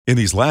In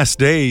these last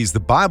days, the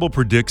Bible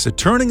predicts a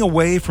turning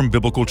away from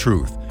biblical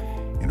truth.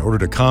 In order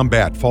to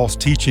combat false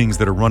teachings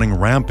that are running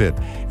rampant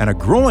and a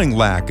growing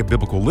lack of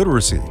biblical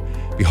literacy,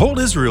 Behold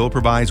Israel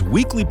provides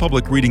weekly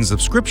public readings of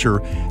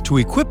Scripture to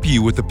equip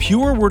you with the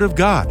pure Word of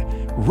God,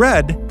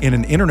 read in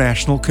an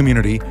international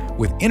community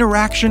with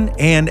interaction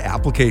and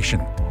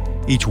application.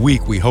 Each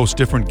week, we host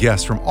different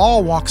guests from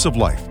all walks of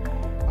life.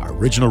 Our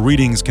original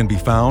readings can be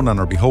found on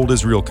our Behold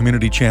Israel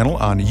community channel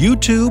on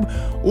YouTube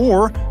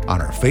or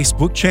on our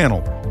Facebook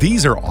channel.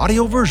 These are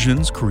audio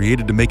versions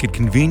created to make it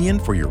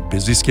convenient for your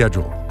busy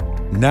schedule.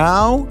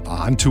 Now,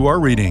 on to our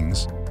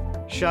readings.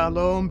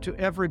 Shalom to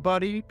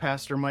everybody.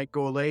 Pastor Mike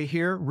Golay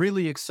here.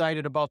 Really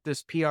excited about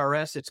this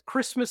PRS. It's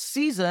Christmas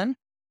season.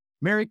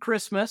 Merry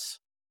Christmas.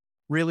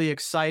 Really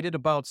excited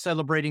about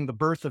celebrating the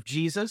birth of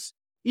Jesus,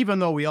 even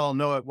though we all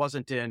know it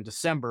wasn't in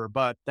December,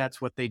 but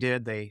that's what they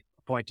did. They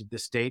appointed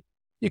this date.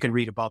 You can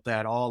read about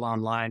that all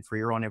online for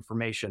your own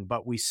information,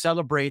 but we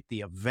celebrate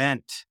the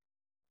event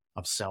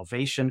of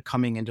salvation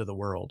coming into the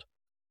world.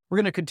 We're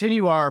going to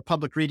continue our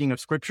public reading of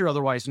Scripture,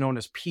 otherwise known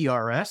as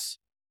PRS.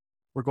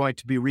 We're going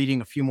to be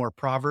reading a few more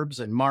Proverbs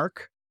and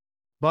Mark,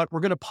 but we're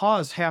going to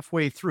pause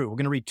halfway through. We're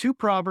going to read 2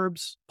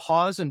 Proverbs,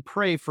 pause and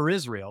pray for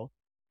Israel.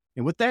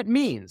 And what that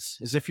means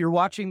is if you're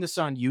watching this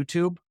on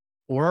YouTube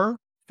or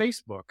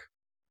Facebook,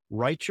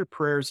 write your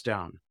prayers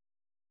down.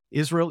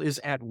 Israel is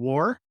at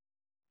war,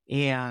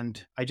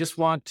 and I just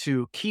want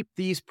to keep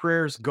these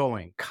prayers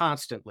going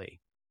constantly.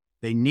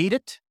 They need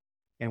it,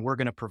 and we're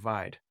going to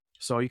provide.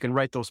 So you can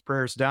write those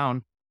prayers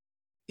down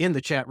in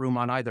the chat room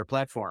on either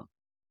platform.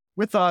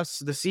 With us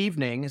this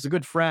evening is a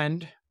good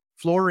friend,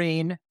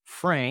 Florine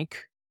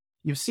Frank.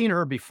 You've seen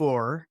her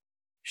before.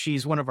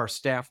 She's one of our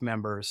staff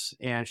members,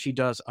 and she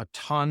does a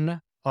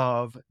ton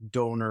of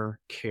donor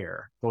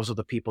care. Those are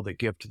the people that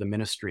give to the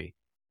ministry.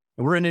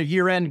 And we're in a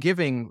year-end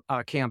giving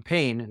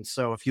campaign, and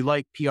so if you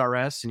like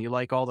PRS and you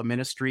like all the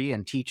ministry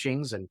and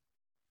teachings and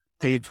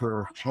paid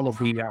for all of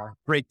the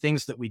great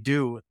things that we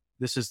do,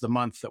 this is the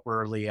month that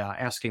we're really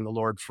asking the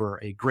Lord for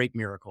a great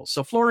miracle.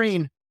 So,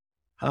 Florine,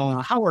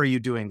 how are you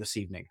doing this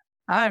evening?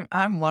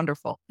 I'm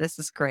wonderful. This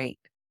is great.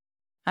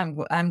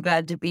 I'm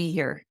glad to be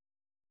here.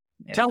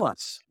 Tell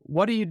us,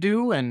 what do you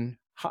do, and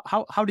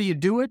how do you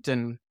do it,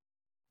 and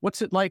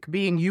what's it like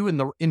being you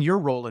in your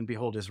role in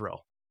Behold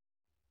Israel?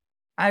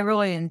 I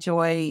really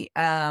enjoy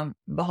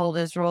Behold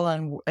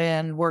Israel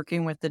and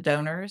working with the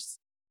donors.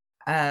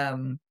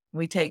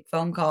 We take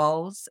phone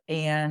calls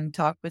and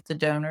talk with the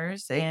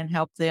donors and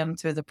help them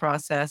through the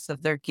process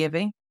of their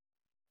giving.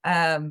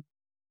 I've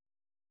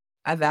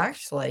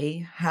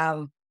actually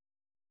have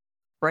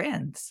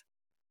friends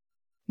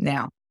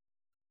now.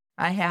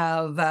 I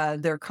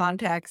have their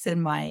contacts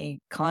in my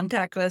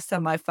contact list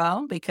on my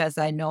phone because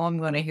I know I'm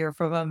going to hear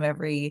from them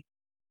every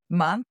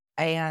month,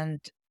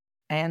 and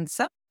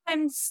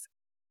sometimes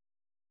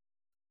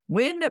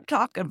we end up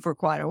talking for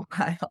quite a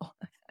while,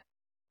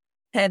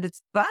 and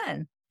it's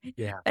fun.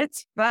 Yeah,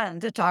 It's fun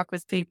to talk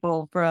with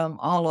people from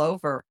all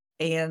over,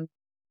 and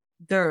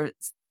they're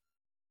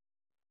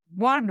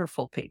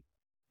wonderful people.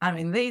 I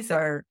mean, these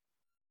are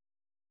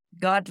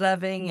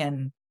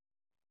God-loving,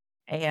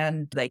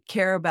 and they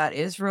care about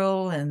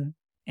Israel, and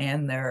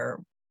they're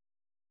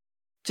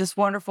just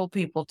wonderful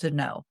people to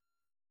know.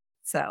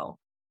 So,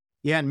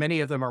 yeah, and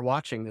many of them are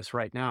watching this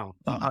right now.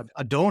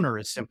 A donor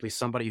is simply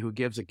somebody who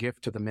gives a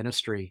gift to the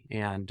ministry,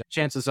 and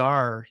chances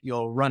are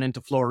you'll run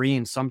into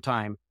Florine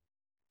sometime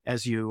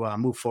as you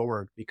move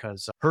forward,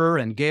 because her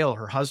and Gail,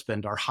 her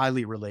husband, are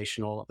highly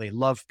relational. They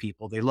love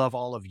people. They love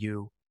all of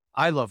you.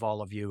 I love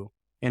all of you,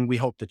 and we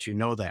hope that you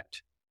know that.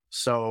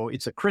 So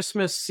it's a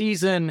Christmas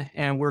season,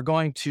 and we're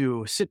going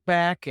to sit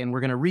back and we're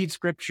going to read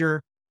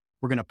Scripture.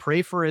 We're going to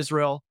pray for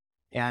Israel.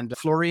 And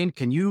Florine,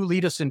 can you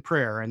lead us in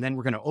prayer? And then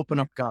we're going to open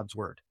up God's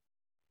Word.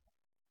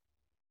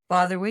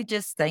 Father, we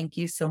just thank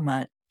you so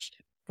much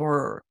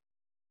for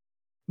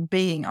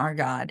being our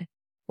God,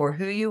 for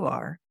who you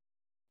are.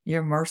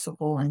 You're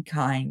merciful and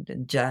kind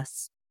and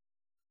just,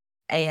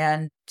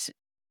 and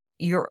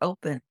you're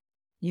open.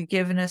 You've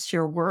given us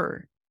your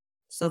word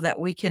so that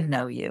we can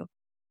know you.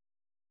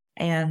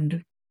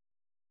 And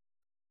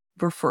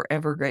we're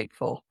forever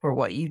grateful for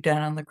what you've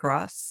done on the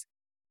cross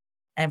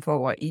and for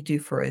what you do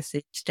for us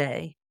each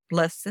day.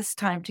 Bless this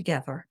time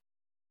together.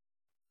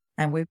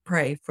 And we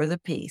pray for the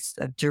peace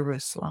of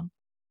Jerusalem.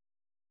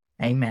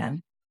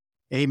 Amen.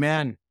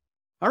 Amen.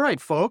 All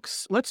right,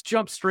 folks, let's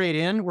jump straight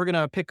in. We're going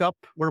to pick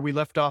up where we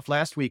left off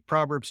last week,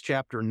 Proverbs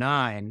chapter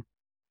 9.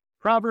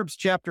 Proverbs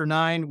chapter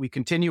 9, we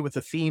continue with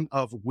the theme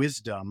of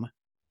wisdom.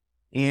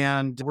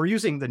 And we're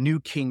using the New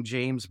King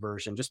James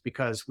Version just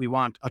because we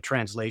want a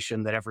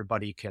translation that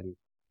everybody can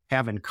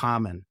have in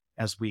common.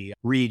 As we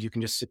read, you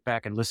can just sit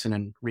back and listen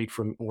and read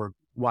from or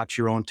watch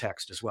your own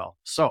text as well.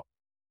 So,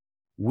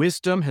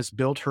 wisdom has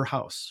built her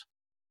house.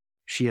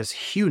 She has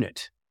hewn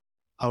it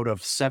out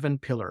of 7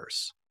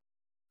 pillars.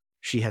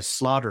 She has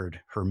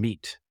slaughtered her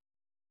meat.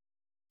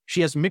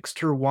 She has mixed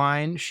her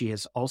wine. She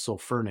has also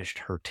furnished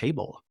her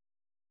table.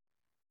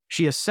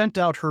 She has sent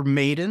out her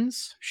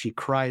maidens. She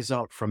cries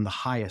out from the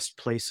highest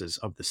places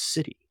of the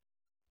city.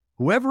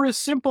 Whoever is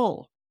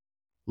simple,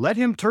 let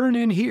him turn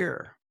in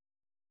here.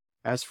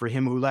 As for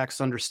him who lacks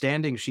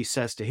understanding, she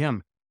says to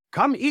him,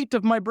 come eat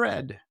of my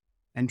bread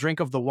and drink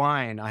of the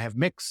wine I have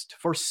mixed.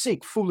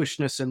 Forsake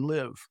foolishness and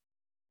live,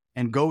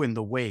 and go in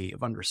the way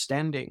of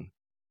understanding.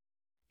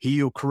 He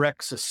who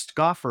corrects a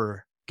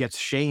scoffer gets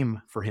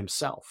shame for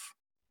himself,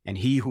 and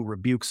he who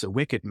rebukes a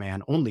wicked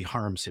man only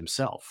harms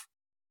himself.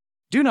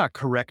 Do not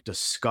correct a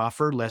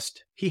scoffer,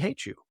 lest he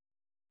hate you.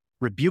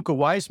 Rebuke a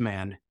wise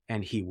man,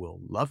 and he will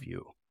love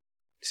you.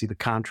 See the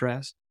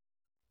contrast?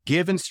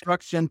 Give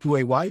instruction to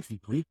a wise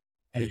man,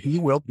 and he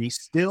will be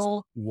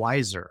still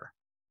wiser.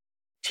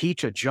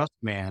 Teach a just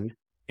man,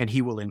 and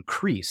he will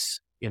increase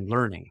in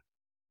learning.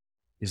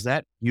 Is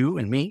that you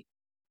and me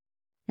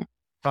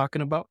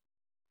talking about?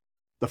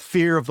 The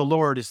fear of the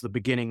Lord is the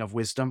beginning of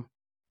wisdom,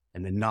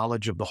 and the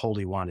knowledge of the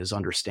Holy One is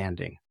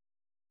understanding.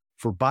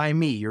 For by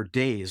me your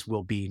days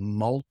will be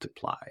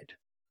multiplied,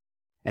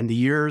 and the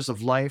years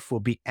of life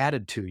will be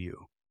added to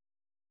you.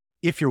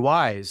 If you're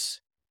wise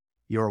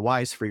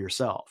for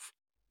yourself.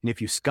 And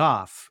if you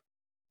scoff,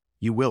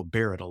 you will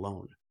bear it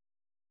alone.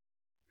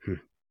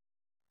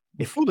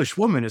 A foolish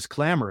woman is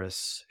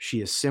clamorous. She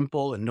is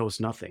simple and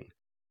knows nothing,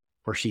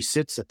 for she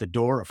sits at the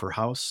door of her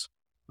house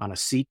on a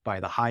seat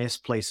by the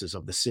highest places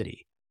of the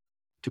city,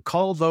 to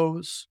call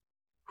those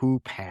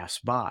who pass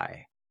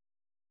by,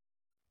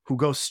 who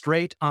go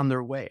straight on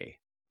their way.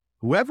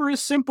 Whoever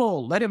is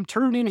simple, let him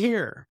turn in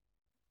here.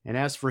 And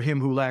as for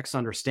him who lacks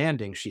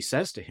understanding, she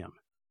says to him,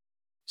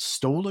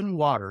 stolen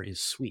water is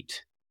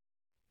sweet,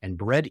 and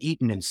bread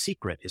eaten in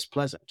secret is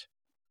pleasant.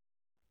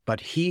 But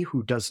he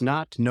who does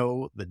not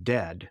know the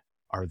dead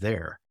are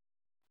there,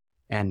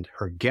 and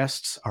her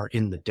guests are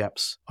in the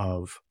depths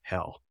of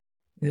hell.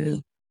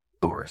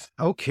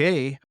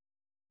 Okay.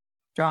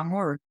 Strong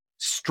word.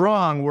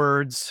 Strong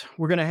words.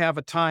 We're going to have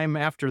a time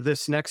after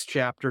this next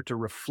chapter to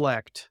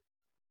reflect.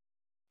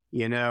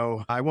 You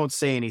know, I won't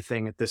say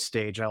anything at this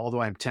stage,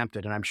 although I'm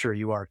tempted, and I'm sure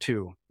you are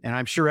too. And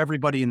I'm sure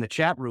everybody in the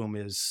chat room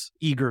is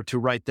eager to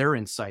write their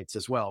insights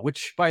as well,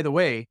 which, by the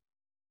way,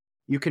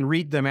 you can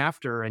read them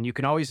after, and you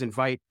can always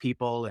invite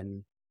people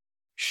and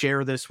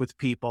share this with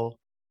people,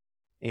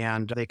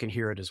 and they can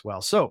hear it as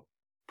well. So,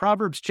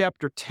 Proverbs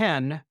chapter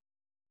 10,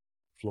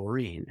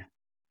 Florine.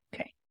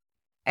 Okay.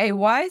 A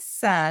wise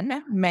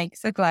son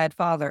makes a glad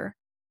father,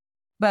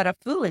 but a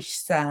foolish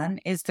son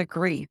is the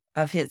grief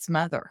of his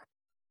mother.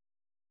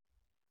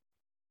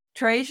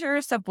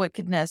 Treasures of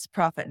wickedness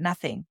profit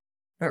nothing,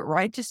 but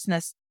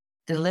righteousness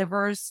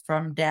delivers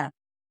from death.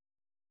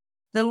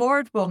 The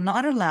Lord will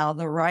not allow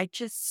the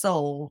righteous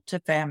soul to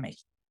famish,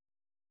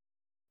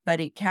 but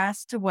he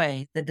casts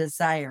away the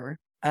desire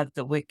of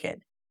the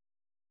wicked.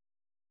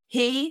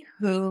 He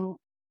who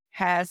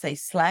has a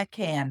slack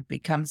hand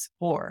becomes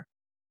poor,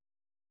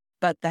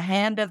 but the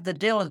hand of the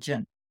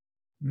diligent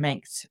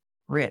makes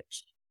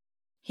rich.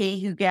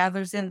 He who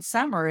gathers in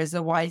summer is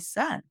a wise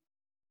son.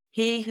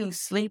 He who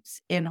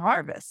sleeps in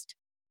harvest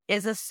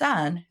is a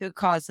son who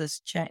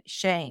causes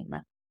shame.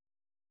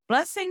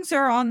 Blessings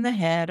are on the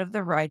head of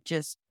the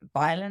righteous.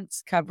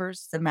 Violence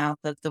covers the mouth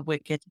of the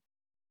wicked.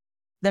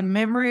 The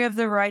memory of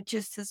the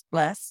righteous is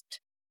blessed,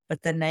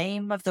 but the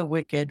name of the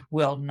wicked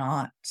will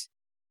not.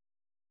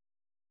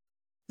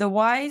 The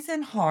wise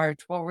in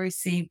heart will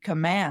receive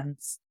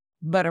commands,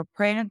 but a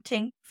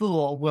prating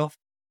fool will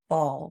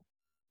fall.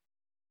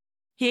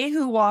 He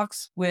who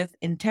walks with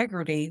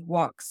integrity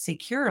walks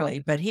securely,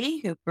 but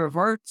he who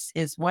perverts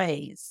his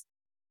ways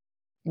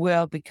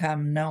will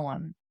become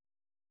known.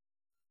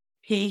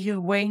 He who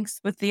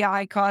winks with the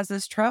eye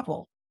causes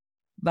trouble,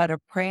 but a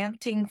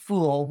prating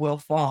fool will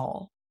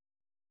fall.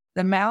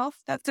 The mouth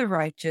of the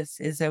righteous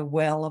is a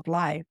well of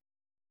life,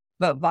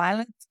 but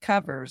violence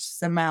covers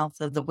the mouth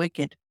of the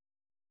wicked.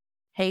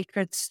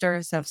 Hatred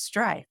stirs up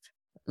strife.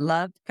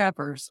 Love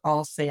covers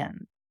all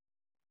sin.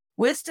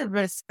 Wisdom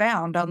is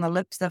found on the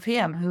lips of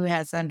him who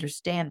has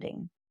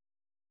understanding,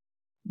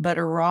 but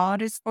a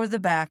rod is for the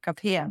back of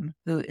him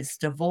who is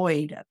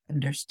devoid of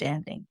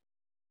understanding.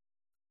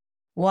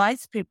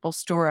 Wise people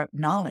store up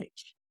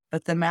knowledge,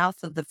 but the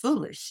mouth of the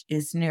foolish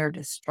is near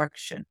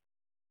destruction.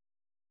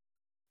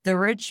 The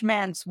rich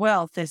man's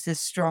wealth is his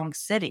strong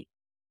city.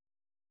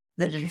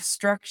 The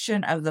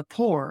destruction of the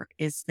poor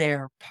is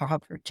their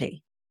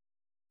poverty.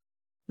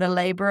 The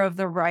labor of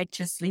the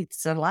righteous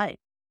leads to life,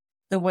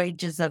 the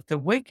wages of the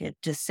wicked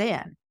to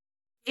sin.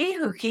 He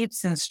who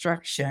keeps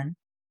instruction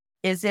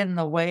is in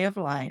the way of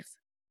life,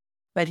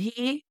 but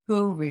he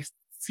who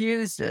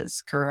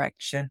refuses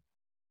correction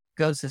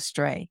goes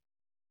astray.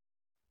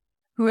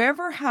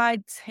 Whoever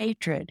hides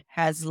hatred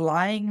has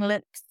lying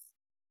lips,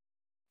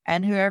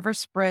 and whoever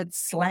spreads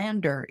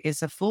slander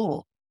is a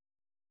fool.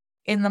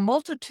 In the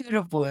multitude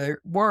of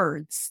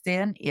words,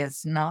 sin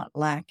is not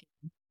lacking,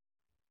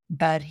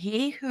 but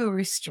he who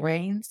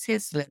restrains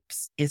his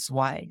lips is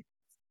wise.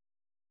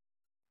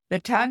 The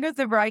tongue of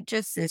the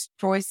righteous is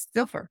choice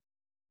silver.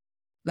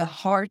 The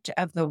heart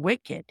of the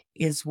wicked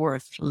is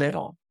worth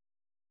little.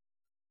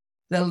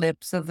 The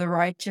lips of the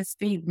righteous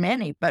feed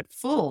many, but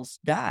fools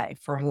die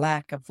for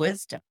lack of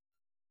wisdom.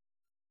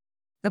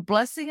 The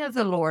blessing of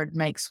the Lord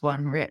makes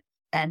one rich,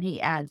 and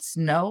he adds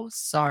no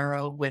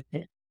sorrow with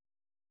it.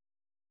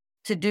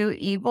 To do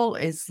evil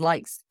is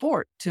like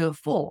sport to a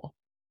fool,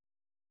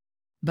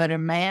 but a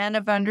man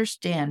of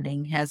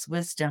understanding has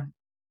wisdom.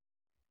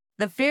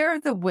 The fear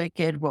of the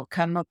wicked will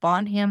come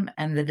upon him,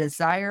 and the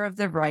desire of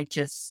the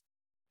righteous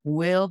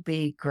will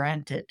be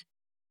granted.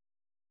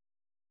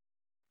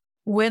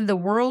 When the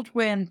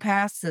whirlwind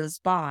passes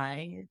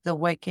by, the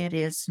wicked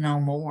is no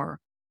more,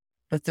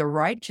 but the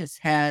righteous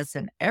has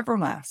an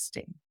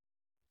everlasting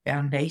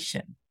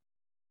foundation.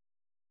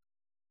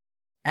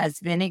 As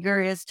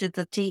vinegar is to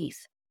the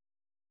teeth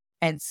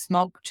and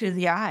smoke to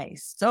the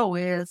eyes, so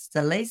is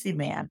the lazy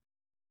man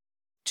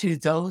to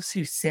those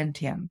who send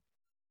him.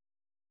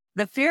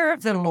 The fear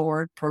of the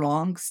Lord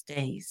prolongs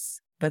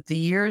days, but the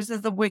years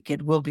of the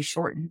wicked will be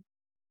shortened.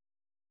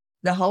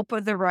 The hope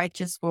of the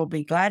righteous will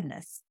be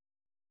gladness,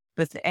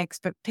 but the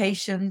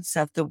expectations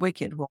of the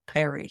wicked will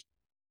perish.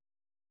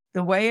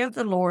 The way of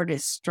the Lord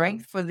is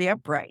strength for the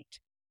upright,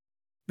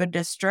 but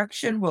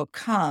destruction will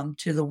come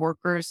to the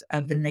workers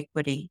of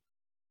iniquity.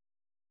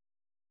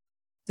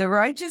 The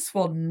righteous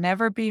will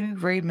never be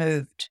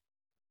removed,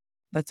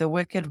 but the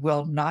wicked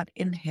will not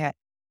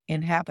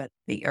inhabit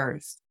the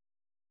earth.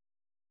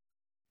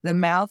 The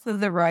mouth of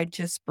the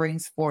righteous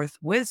brings forth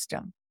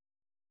wisdom,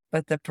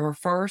 but the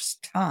perverse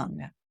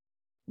tongue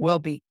will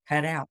be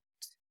cut out.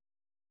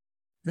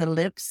 The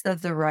lips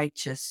of the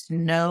righteous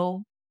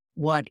know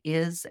what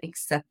is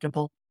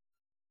acceptable,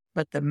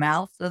 but the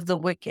mouth of the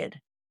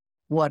wicked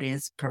what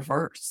is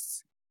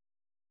perverse.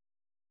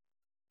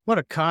 What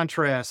a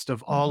contrast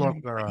of all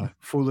of the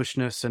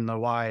foolishness and the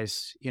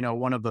wise.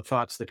 One of the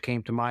thoughts that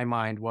came to my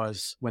mind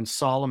was when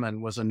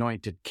Solomon was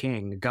anointed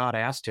king, God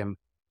asked him,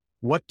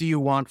 "What do you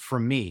want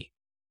from me?"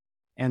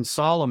 And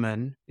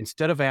Solomon,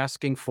 instead of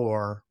asking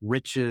for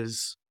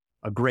riches,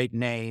 a great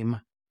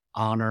name,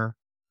 honor,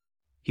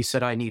 he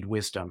said, "I need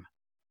wisdom."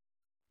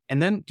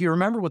 And then, do you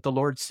remember what the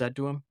Lord said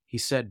to him? He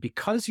said,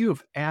 "Because you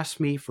have asked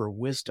me for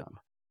wisdom,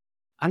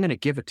 I'm going to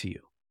give it to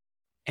you."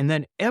 And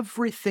then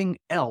everything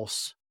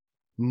else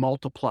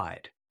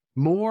multiplied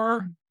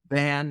more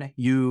than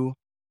you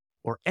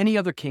or any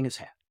other king has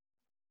had.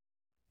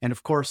 And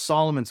of course,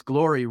 Solomon's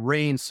glory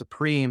reigned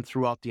supreme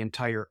throughout the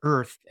entire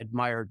earth,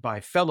 admired by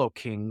fellow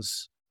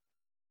kings,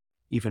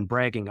 even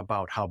bragging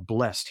about how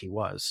blessed he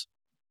was.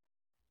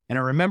 And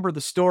I remember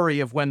the story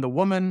of when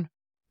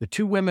the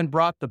two women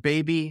brought the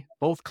baby,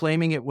 both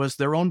claiming it was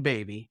their own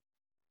baby,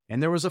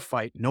 and there was a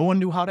fight. No one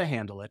knew how to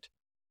handle it.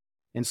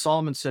 And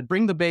Solomon said,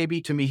 "Bring the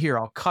baby to me here.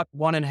 I'll cut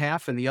one in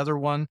half and the other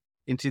one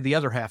into the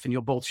other half, and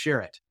you'll both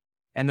share it."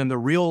 And then the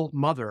real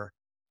mother,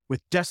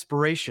 with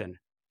desperation,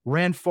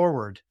 ran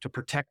forward to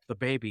protect the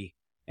baby.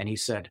 And he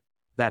said,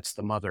 "That's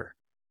the mother."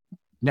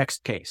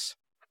 Next case.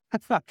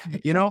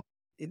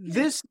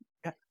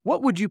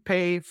 What would you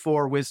pay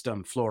for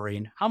wisdom,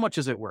 Florine? How much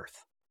is it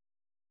worth?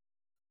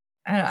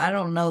 I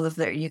don't know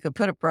that you could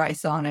put a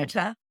price on it,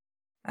 huh?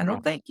 I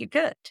don't think you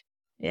could.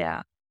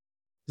 Yeah.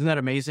 Isn't that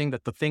amazing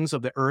that the things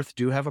of the earth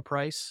do have a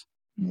price?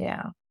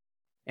 Yeah.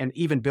 And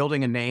even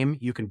building a name,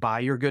 you can buy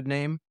your good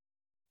name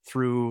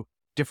through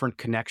different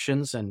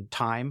connections and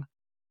time.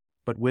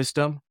 But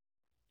wisdom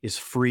is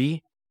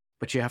free,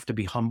 but you have to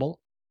be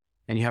humble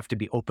and you have to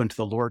be open to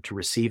the Lord to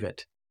receive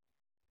it.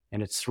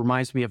 And it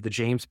reminds me of the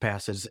James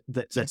passage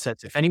that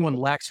says, "If anyone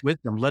lacks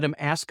wisdom, let him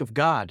ask of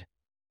God.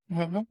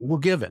 We'll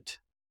give it."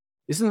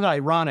 Isn't it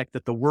ironic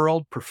that the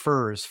world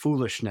prefers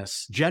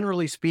foolishness,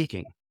 generally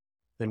speaking,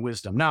 than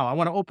wisdom? Now, I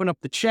want to open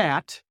up the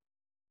chat.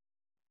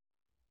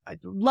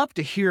 I'd love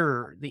to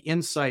hear the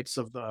insights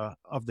of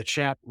the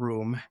chat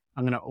room.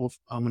 I'm going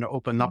to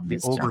open up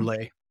the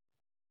overlay.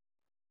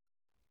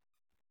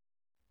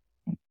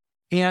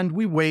 And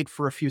we wait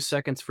for a few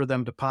seconds for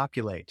them to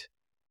populate.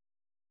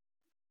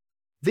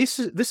 This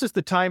is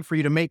the time for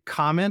you to make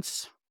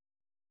comments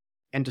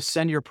and to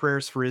send your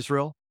prayers for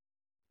Israel.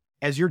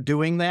 As you're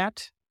doing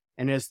that,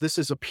 and as this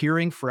is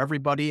appearing for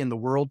everybody in the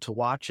world to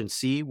watch and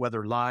see,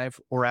 whether live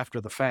or after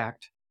the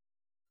fact,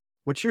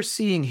 what you're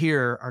seeing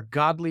here are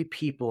godly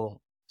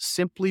people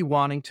simply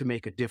wanting to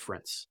make a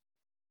difference.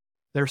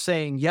 They're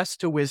saying yes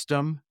to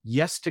wisdom,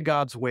 yes to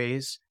God's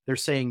ways. They're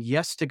saying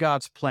yes to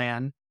God's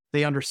plan.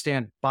 They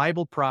understand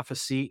Bible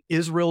prophecy,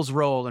 Israel's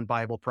role in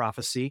Bible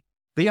prophecy.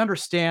 They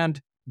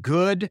understand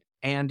good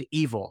and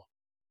evil,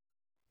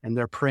 and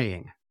they're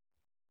praying,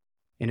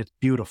 and it's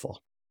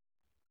beautiful.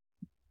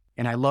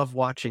 And I love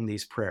watching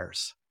these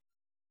prayers.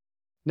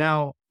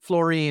 Now,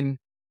 Florine,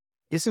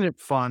 isn't it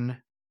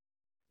fun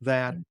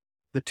that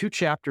the 2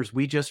 chapters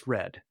we just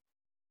read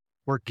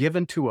were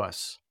given to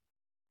us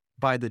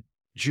by the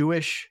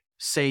Jewish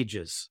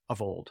sages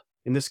of old,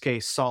 in this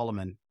case,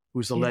 Solomon,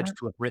 who's alleged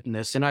to have written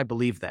this, and I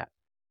believe that.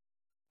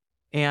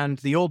 And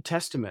the Old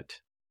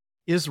Testament,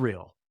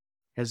 Israel,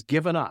 has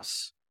given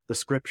us the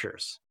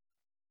scriptures.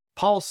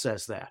 Paul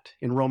says that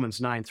in Romans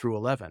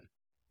 9-11,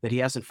 that he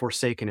hasn't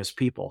forsaken his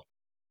people.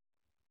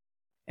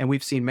 And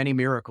we've seen many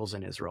miracles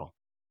in Israel.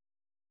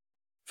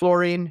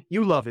 Florine,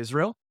 you love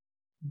Israel.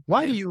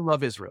 Why do you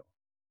love Israel?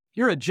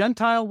 You're a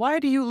Gentile. Why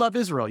do you love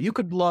Israel? You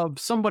could love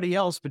somebody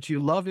else, but you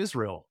love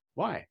Israel.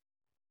 Why?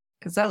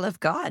 Because I love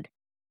God.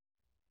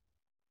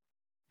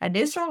 And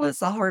Israel is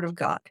the heart of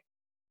God.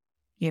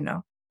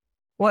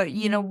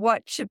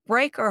 What should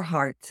break our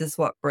hearts is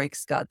what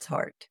breaks God's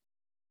heart.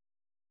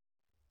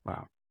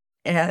 Wow.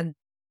 And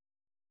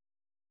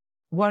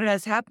what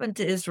has happened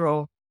to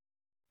Israel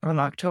on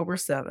October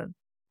 7th,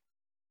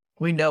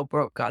 we know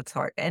broke God's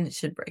heart, and it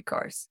should break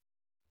ours.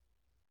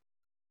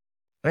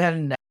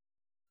 And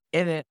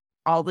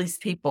all these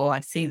people,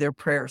 I see their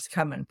prayers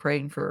coming,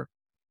 praying for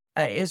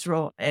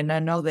Israel, and I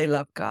know they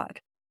love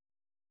God.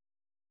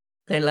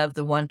 They love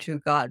the one true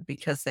God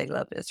because they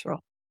love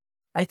Israel.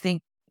 I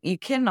think you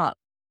cannot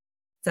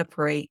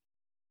separate.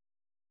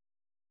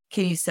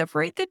 Can you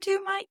separate the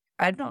two, Mike?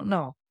 I don't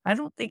know. I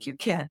don't think you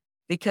can,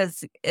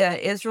 because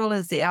Israel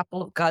is the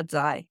apple of God's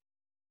eye.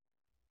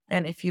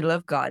 And if you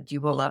love God,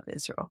 you will love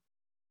Israel.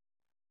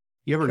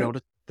 You ever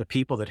notice the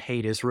people that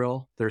hate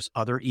Israel, there's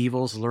other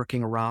evils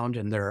lurking around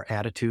in their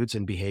attitudes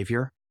and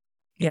behavior?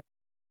 Yeah.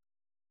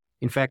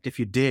 In fact,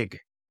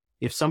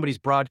 if somebody's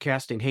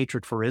broadcasting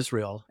hatred for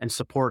Israel and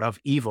support of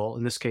evil,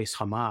 in this case,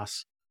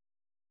 Hamas,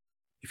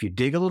 if you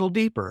dig a little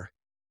deeper,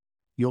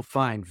 you'll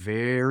find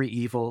very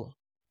evil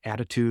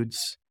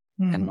attitudes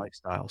and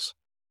lifestyles.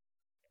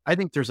 I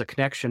think there's a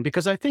connection,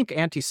 because I think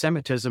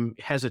anti-Semitism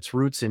has its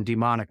roots in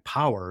demonic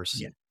powers.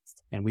 Yes.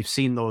 And we've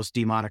seen those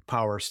demonic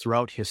powers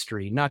throughout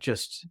history, not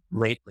just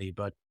lately,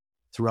 but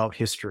throughout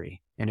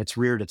history. And it's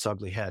reared its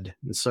ugly head.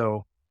 And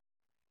so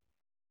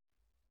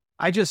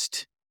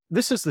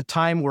this is the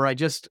time where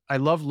I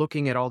love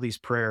looking at all these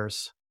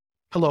prayers.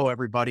 Hello,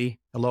 everybody.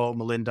 Hello,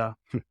 Melinda.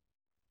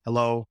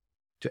 Hello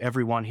to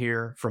everyone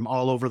here from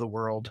all over the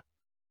world.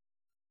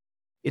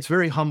 It's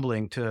very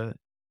humbling to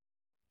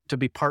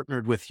be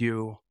partnered with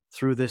you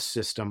through this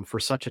system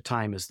for such a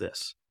time as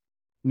this,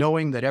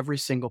 knowing that every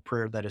single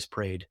prayer that is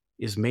prayed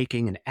is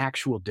making an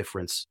actual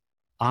difference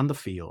on the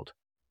field,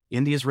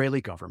 in the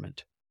Israeli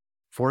government,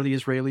 for the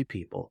Israeli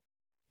people.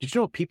 Did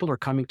you know people are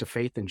coming to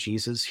faith in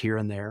Jesus here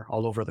and there,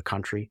 all over the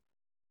country?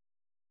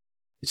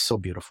 It's so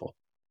beautiful.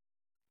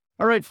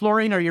 All right,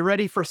 Florine, are you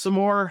ready for some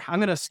more? I'm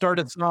going to start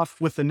us off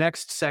with the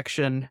next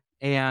section,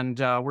 and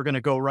we're going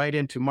to go right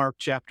into Mark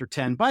chapter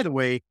 10. By the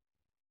way,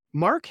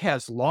 Mark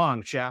has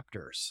long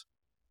chapters,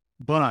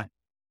 but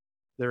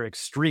they're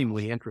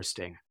extremely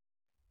interesting.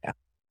 Yeah.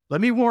 Let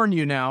me warn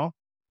you now.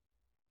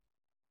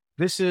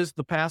 This is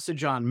the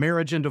passage on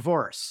marriage and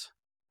divorce.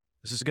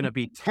 This is going to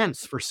be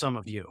tense for some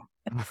of you,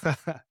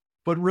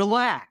 but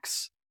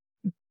relax.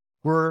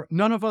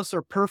 None of us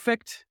are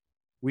perfect.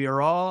 We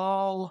are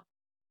all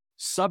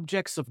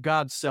subjects of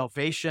God's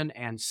salvation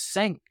and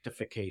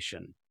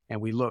sanctification,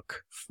 and we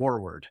look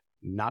forward,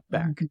 not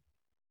back.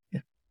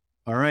 Yeah.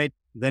 All right.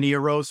 Then he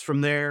arose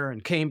from there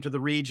and came to the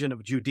region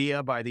of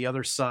Judea by the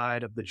other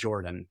side of the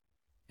Jordan,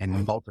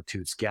 and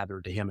multitudes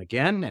gathered to him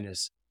again, and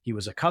as he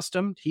was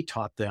accustomed, he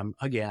taught them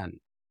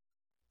again.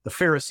 The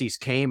Pharisees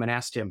came and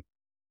asked him,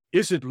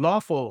 "Is it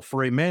lawful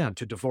for a man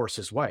to divorce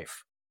his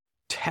wife?"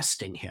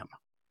 Testing him.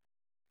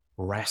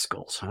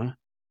 Rascals, huh?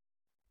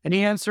 And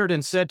he answered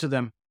and said to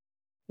them,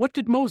 "What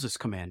did Moses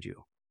command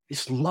you?" I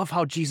just love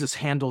how Jesus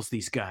handles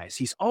these guys.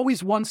 He's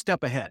always one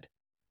step ahead.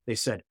 They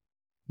said,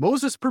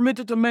 "Moses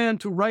permitted a man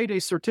to write a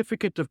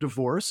certificate of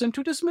divorce and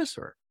to dismiss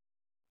her."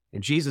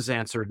 And Jesus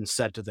answered and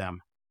said to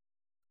them,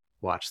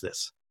 watch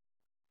this.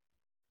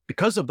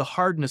 "Because of the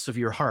hardness of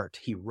your heart,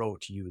 he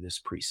wrote you this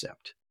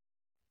precept.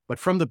 But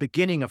from the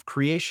beginning of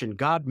creation,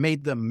 God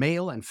made them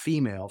male and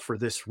female. For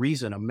this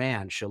reason, a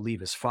man shall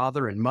leave his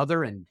father and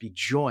mother and be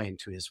joined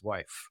to his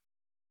wife,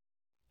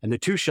 and the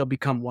two shall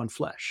become one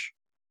flesh.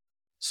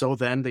 So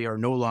then they are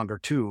no longer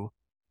two,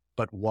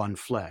 but one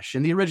flesh."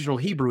 In the original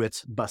Hebrew,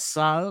 it's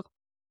basar,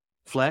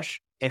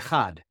 flesh,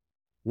 echad,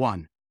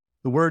 one.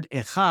 The word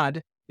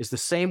echad is the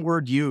same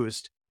word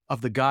used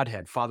of the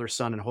Godhead, Father,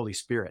 Son, and Holy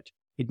Spirit.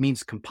 It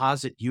means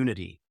composite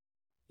unity.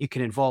 It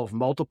can involve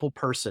multiple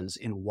persons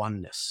in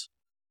oneness.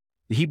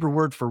 The Hebrew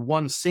word for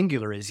one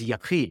singular is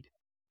yachid,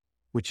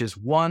 which is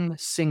one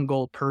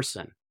single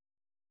person.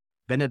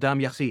 Ben Adam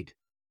yachid.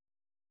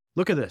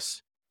 Look at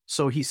this.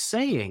 So he's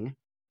saying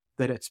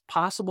that it's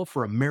possible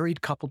for a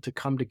married couple to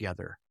come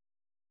together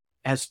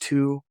as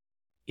two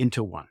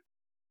into one.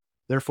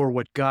 Therefore,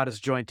 what God has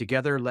joined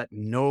together, let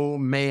no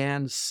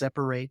man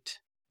separate.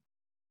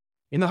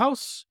 In the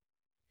house,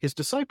 his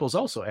disciples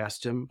also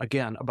asked him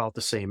again about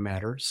the same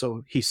matter.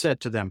 So he said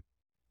to them,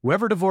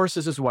 "Whoever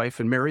divorces his wife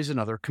and marries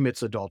another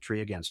commits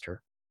adultery against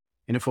her.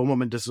 And if a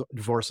woman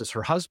divorces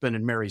her husband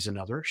and marries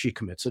another, she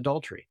commits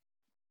adultery."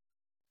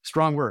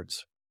 Strong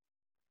words.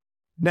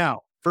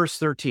 Now, verse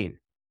 13.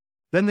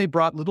 "Then they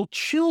brought little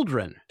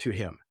children to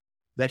him,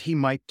 that he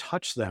might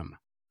touch them.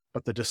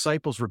 But the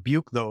disciples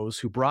rebuked those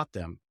who brought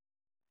them.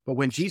 But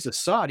when Jesus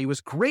saw it, he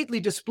was greatly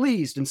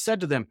displeased and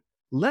said to them,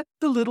 'Let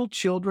the little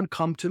children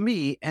come to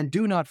me, and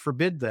do not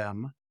forbid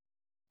them,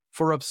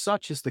 for of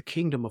such is the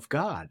kingdom of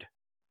God.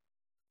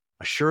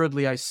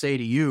 Assuredly, I say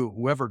to you,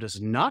 whoever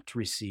does not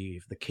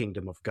receive the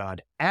kingdom of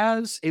God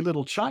as a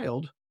little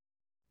child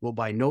will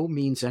by no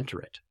means enter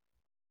it.'"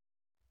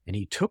 And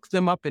he took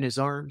them up in his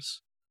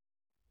arms,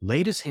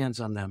 laid his hands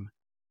on them,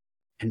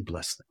 and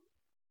blessed them.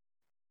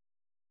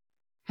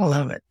 I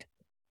love it.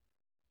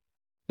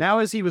 Now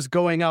as he was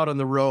going out on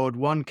the road,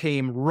 one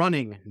came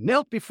running,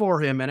 knelt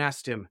before him, and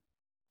asked him,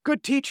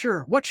 "Good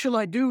teacher, what shall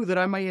I do that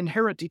I may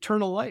inherit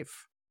eternal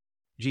life?"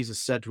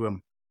 Jesus said to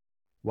him,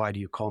 "Why do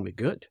you call me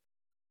good?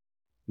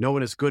 No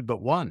one is good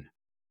but one,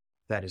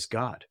 that is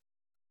God."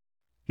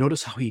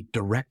 Notice how he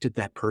directed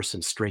that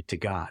person straight to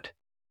God.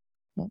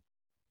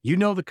 You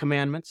know the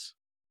commandments.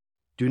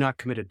 Do not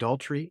commit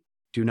adultery.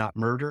 Do not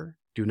murder.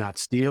 Do not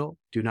steal.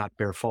 Do not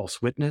bear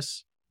false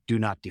witness. Do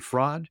not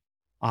defraud.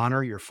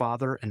 Honor your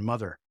father and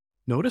mother.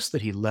 Notice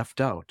that he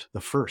left out the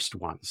first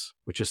ones,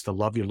 which is to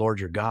love your Lord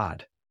your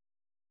God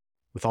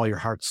with all your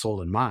heart, soul,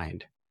 and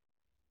mind.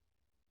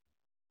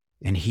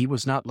 And he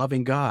was not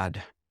loving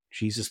God.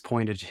 Jesus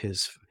pointed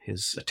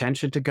his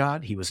attention to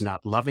God. He was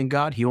not loving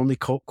God. He only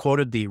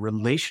quoted the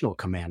relational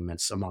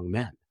commandments among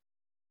men.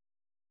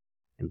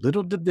 And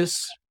little did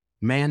this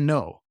man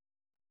know,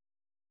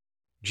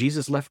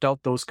 Jesus left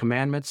out those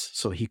commandments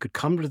so he could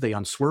come to the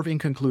unswerving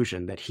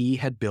conclusion that he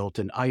had built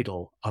an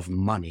idol of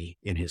money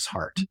in his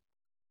heart.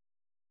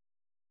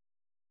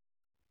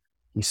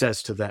 He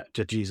says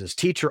to Jesus,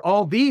 "Teacher,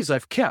 all these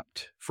I've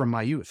kept from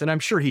my youth." And I'm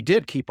sure he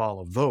did keep all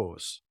of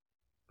those,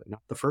 but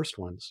not the first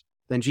ones.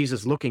 Then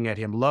Jesus, looking at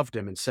him, loved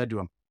him and said to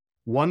him,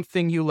 "One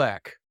thing you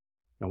lack."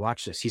 Now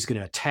watch this. Jesus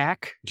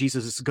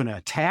is going to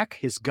attack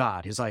his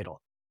God, his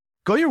idol.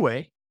 "Go your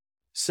way,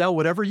 sell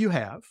whatever you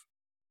have,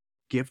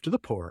 give to the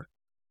poor,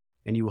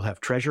 and you will have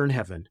treasure in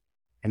heaven,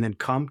 and then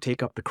come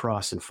take up the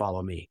cross and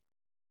follow me."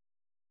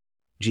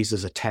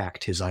 Jesus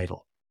attacked his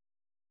idol.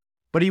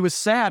 But he was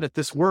sad at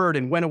this word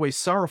and went away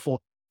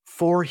sorrowful,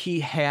 for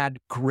he had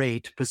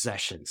great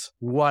possessions.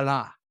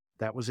 Voila.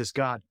 That was his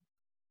God.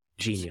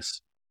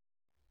 Genius.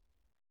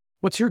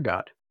 What's your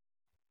God?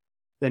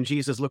 Then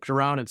Jesus looked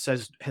around and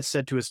has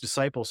said to his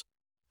disciples,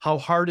 "How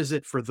hard is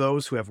it for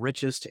those who have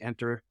riches to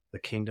enter the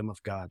kingdom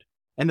of God?"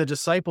 And the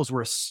disciples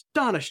were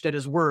astonished at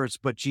his words,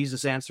 but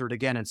Jesus answered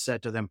again and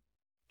said to them,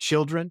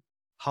 "Children,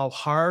 how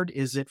hard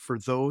is it for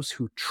those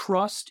who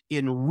trust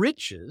in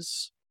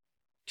riches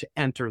to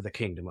enter the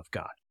kingdom of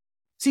God?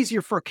 It's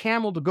easier for a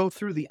camel to go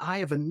through the eye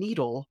of a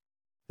needle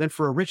than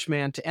for a rich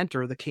man to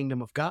enter the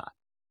kingdom of God."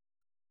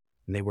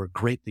 And they were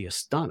greatly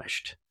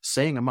astonished,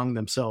 saying among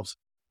themselves,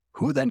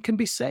 "Who then can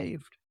be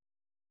saved?"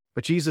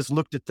 But Jesus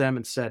looked at them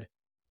and said,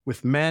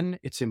 "With men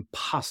it's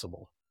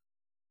impossible,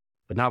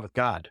 but not with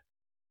God.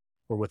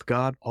 For with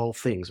God all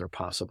things are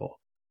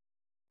possible."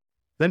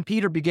 Then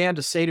Peter began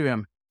to say to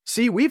him,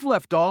 "See, we've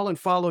left all and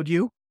followed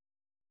you."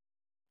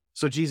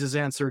 So Jesus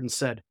answered and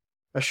said,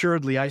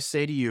 "Assuredly, I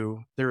say to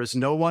you, there is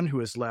no one who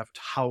has left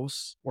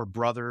house or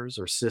brothers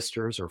or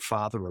sisters or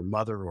father or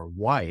mother or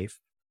wife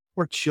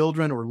or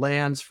children or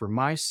lands for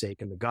my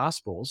sake and the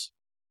gospel's,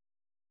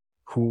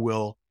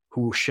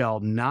 who shall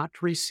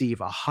not receive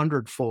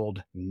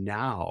 100-fold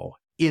now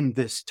in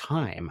this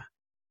time,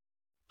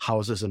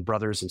 houses and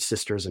brothers and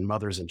sisters and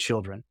mothers and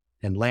children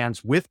and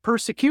lands with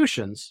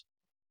persecutions,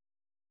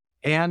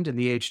 and in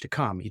the age to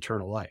come,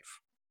 eternal life.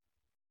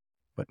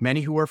 But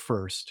many who are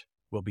first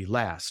will be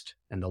last,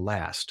 and the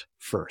last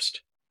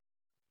first."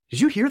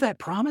 Did you hear that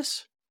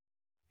promise?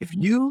 If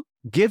you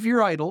give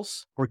your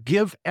idols or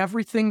give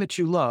everything that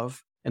you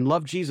love and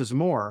love Jesus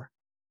more,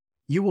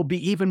 you will be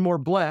even more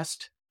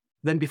blessed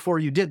than before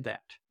you did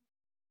that.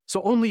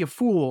 So only a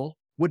fool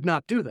would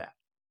not do that.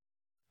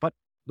 But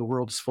the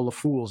world is full of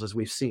fools, as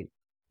we've seen.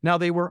 Now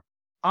they were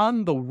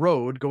on the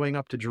road going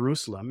up to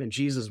Jerusalem, and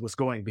Jesus was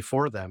going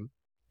before them,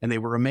 and they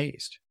were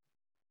amazed.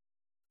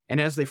 And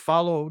as they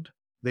followed,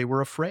 they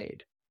were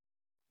afraid.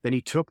 Then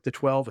he took the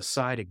 12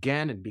 aside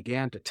again and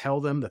began to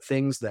tell them the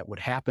things that would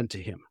happen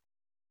to him.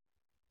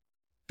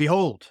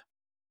 "Behold,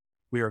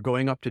 we are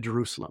going up to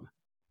Jerusalem,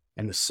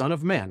 and the Son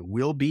of Man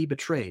will be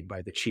betrayed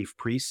by the chief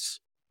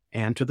priests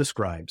and to the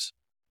scribes,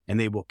 and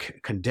they will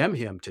condemn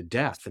him to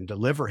death and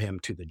deliver him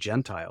to the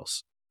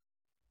Gentiles.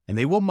 And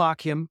they will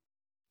mock him,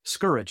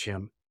 scourge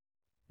him,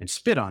 and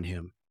spit on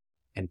him,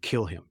 and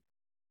kill him.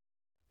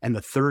 And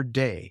the third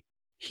day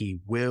he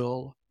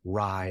will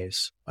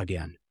rise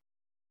again."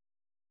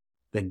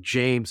 Then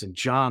James and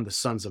John, the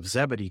sons of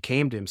Zebedee,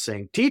 came to him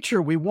saying, "Teacher,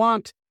 we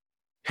want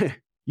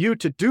you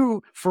to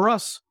do for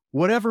us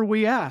whatever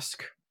we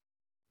ask."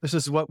 This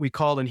is what we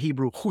call in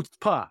Hebrew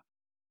chutzpah.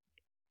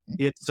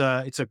 It's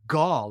a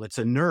gall, it's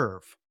a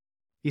nerve.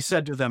 He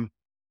said to them,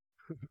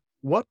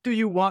 "What do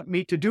you want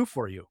me to do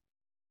for you?"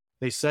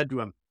 They said to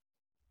him,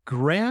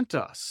 "Grant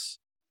us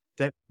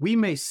that we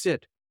may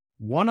sit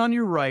one on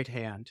your right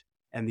hand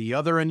and the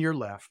other on your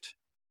left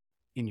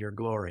in your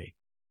glory."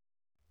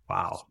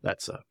 Wow,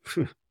 that's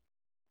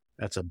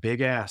a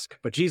big ask.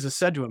 But Jesus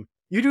said to him,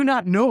 "You do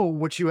not know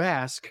what you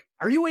ask.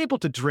 Are you able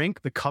to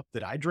drink the cup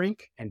that I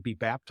drink and be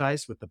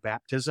baptized with the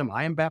baptism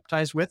I am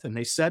baptized with?" And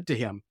they said to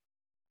him,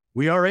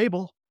 "We are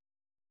able."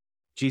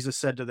 Jesus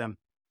said to them,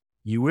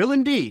 "You will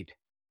indeed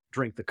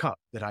drink the cup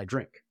that I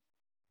drink,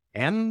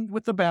 and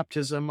with the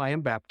baptism I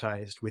am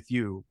baptized with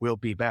you will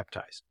be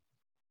baptized.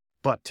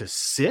 But to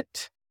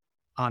sit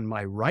on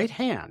my right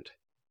hand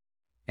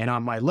and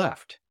on my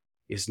left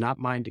is not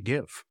mine to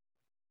give,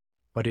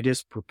 but it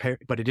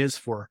is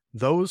for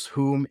those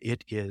whom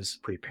it is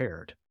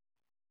prepared.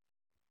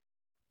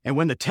 And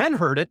when the 10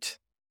 heard it,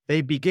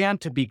 they began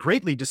to be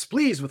greatly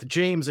displeased with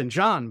James and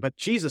John, but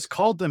Jesus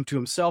called them to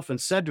himself and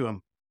said to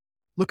them,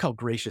 look how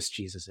gracious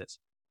Jesus is.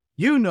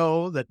 You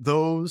know that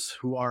those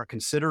who are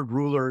considered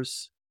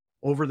rulers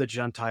over the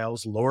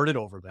Gentiles lord it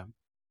over them,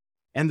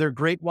 and their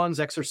great ones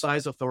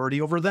exercise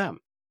authority over them.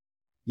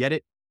 Yet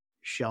it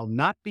shall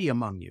not be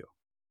among you,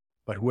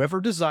 but whoever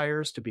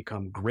desires to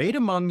become great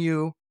among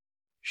you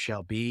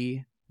shall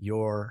be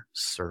your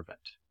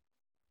servant.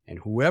 And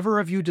whoever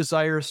of you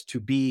desires to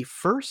be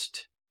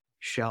first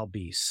shall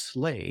be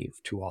slave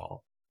to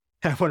all.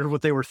 I wonder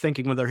what they were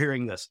thinking when they're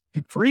hearing this.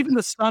 For even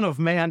the Son of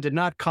Man did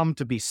not come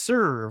to be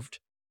served,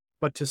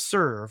 but to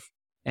serve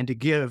and to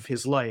give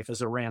his life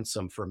as a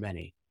ransom for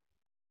many.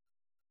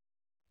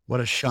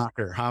 What a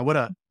shocker, huh? What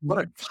a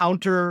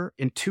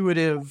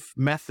counterintuitive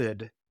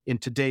method in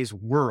today's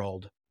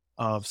world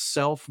of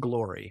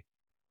self-glory.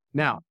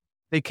 Now,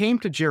 they came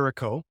to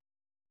Jericho.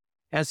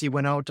 As he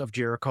went out of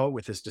Jericho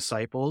with his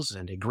disciples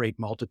and a great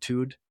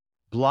multitude,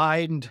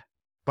 blind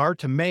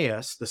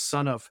Bartimaeus, the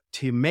son of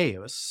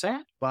Timaeus,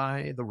 sat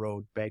by the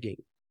road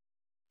begging.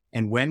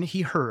 And when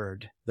he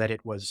heard that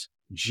it was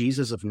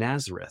Jesus of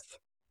Nazareth,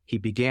 he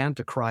began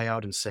to cry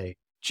out and say,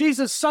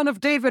 Jesus, son of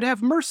David,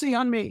 have mercy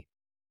on me.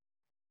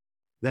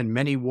 Then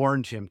many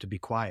warned him to be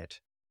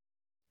quiet.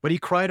 But he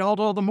cried out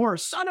all the more,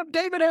 Son of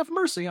David, have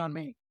mercy on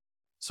me.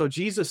 So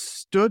Jesus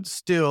stood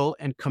still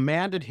and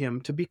commanded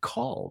him to be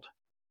called.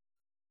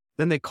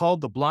 Then they called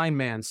the blind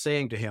man,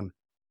 saying to him,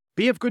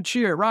 Be of good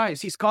cheer,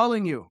 rise, he's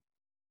calling you.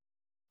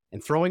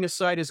 And throwing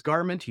aside his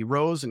garment, he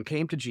rose and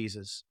came to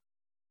Jesus.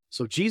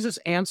 So Jesus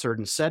answered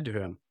and said to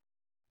him,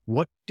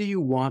 What do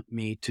you want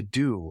me to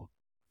do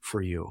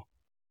for you?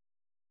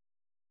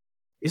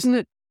 Isn't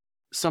it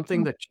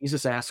something that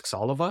Jesus asks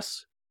all of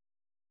us?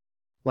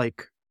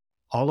 Like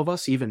all of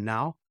us, even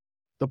now?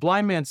 The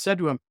blind man said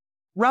to him,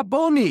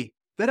 Rabboni,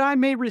 that I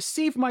may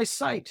receive my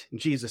sight. And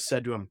Jesus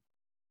said to him,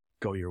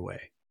 Go your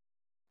way.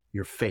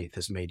 Your faith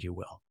has made you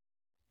well.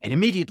 And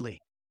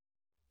immediately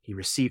he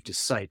received his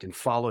sight and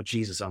followed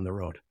Jesus on the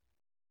road.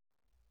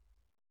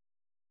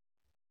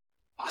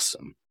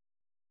 Awesome.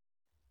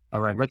 All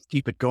right, let's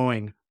keep it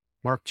going.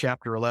 Mark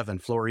chapter 11,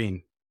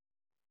 Florine.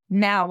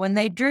 Now, when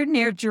they drew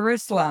near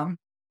Jerusalem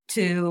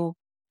to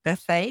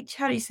Bethphage,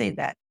 how do you say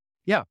that?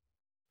 Yeah,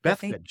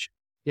 Bethphage.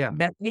 Yeah.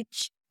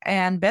 Bethphage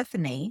and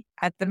Bethany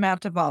at the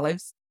Mount of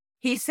Olives,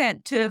 he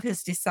sent 2 of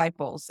his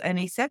disciples, and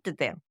he said to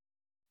them,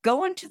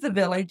 Go into the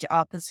village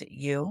opposite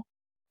you,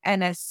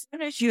 and as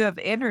soon as you have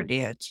entered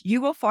it,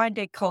 you will find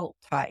a colt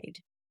tied,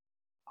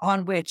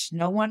 on which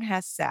no one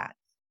has sat.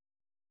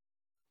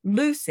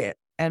 Loose it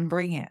and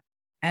bring it.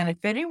 And if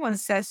anyone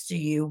says to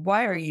you,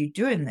 Why are you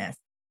doing this?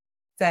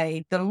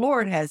 Say, The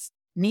Lord has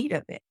need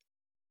of it,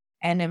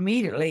 and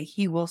immediately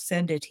he will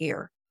send it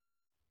here.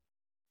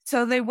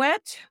 So they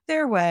went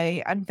their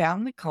way and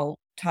found the colt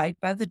tied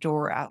by the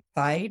door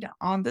outside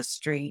on the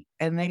street,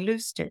 and they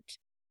loosed it.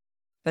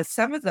 But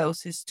some of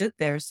those who stood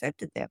there said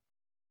to them,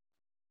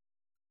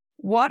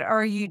 What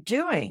are you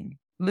doing,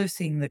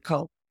 loosing the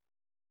colt?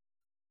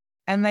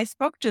 And they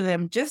spoke to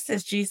them just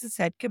as Jesus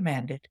had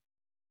commanded.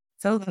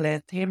 So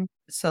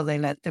they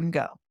let them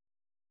go.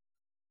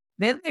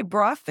 Then they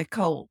brought the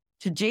colt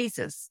to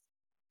Jesus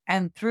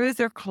and threw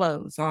their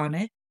clothes on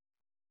it,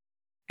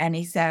 and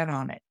he sat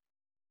on it.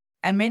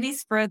 And many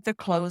spread their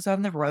clothes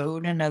on the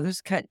road, and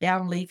others cut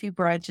down leafy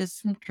branches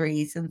from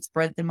trees and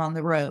spread them on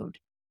the road.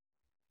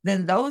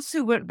 Then those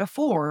who went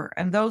before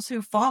and those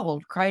who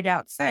followed cried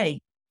out, saying,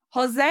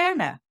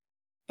 Hosanna!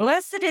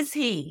 Blessed is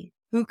he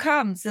who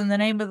comes in the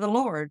name of the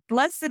Lord.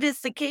 Blessed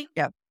is the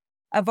kingdom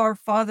of our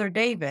father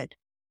David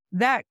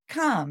that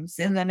comes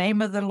in the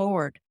name of the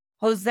Lord.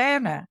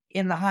 Hosanna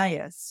in the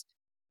highest.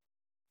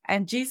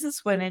 And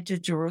Jesus went into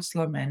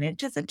Jerusalem and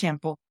into the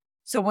temple.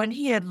 So when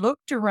he had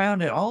looked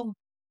around at all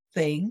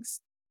things,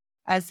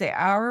 as the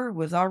hour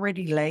was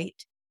already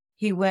late,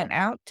 he went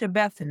out to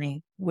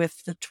Bethany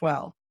with the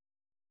 12.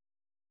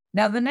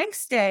 Now the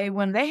next day,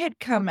 when they had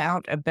come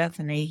out of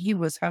Bethany, he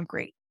was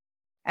hungry.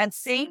 And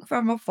seeing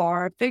from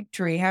afar a fig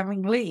tree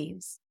having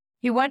leaves,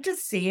 he went to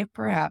see if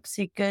perhaps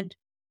he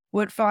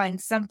would find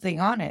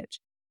something on it.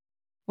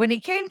 When he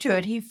came to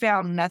it, he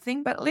found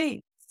nothing but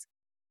leaves,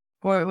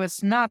 for it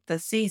was not the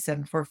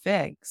season for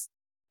figs.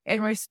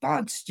 In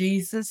response,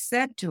 Jesus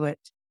said to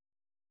it,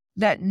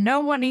 Let no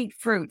one eat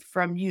fruit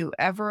from you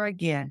ever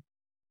again.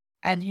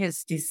 And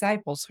his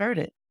disciples heard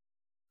it.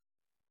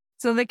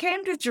 So they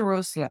came to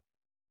Jerusalem.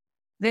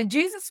 Then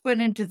Jesus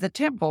went into the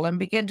temple and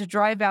began to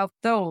drive out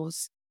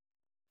those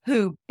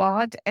who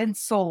bought and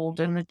sold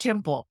in the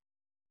temple,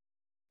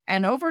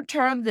 and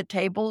overturned the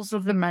tables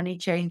of the money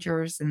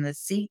changers and the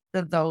seats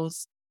of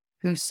those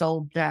who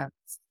sold doves.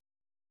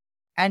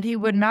 And he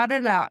would not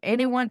allow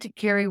anyone to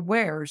carry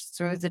wares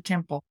through the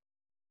temple.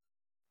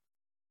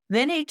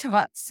 Then he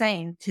taught,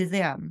 saying to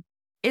them,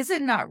 Is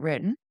it not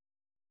written,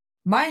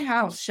 My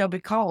house shall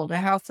be called a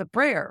house of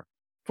prayer,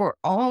 for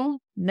all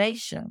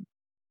nations,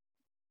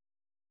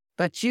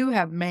 but you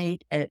have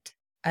made it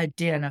a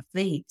den of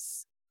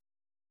thieves.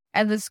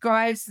 And the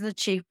scribes and the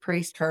chief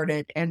priests heard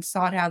it and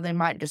sought how they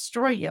might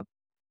destroy him,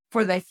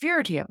 for they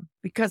feared him,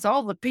 because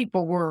all the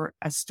people were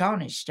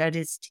astonished at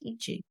his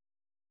teaching.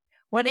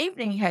 When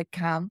evening had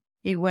come,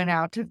 he went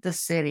out of the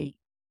city.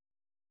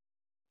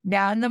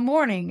 Now in the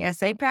morning, as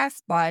they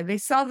passed by, they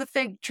saw the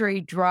fig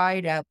tree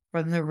dried up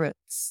from the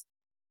roots.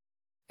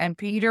 And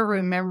Peter,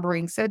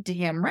 remembering, said to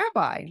him,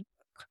 Rabbi,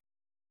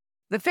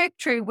 the fig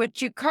tree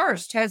which you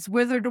cursed has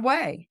withered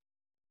away.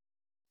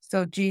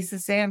 So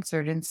Jesus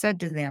answered and said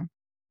to them,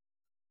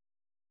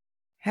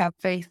 have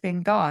faith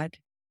in God.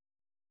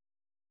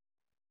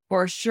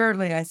 For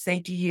surely I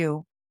say to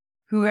you,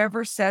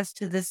 whoever says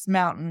to this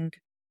mountain,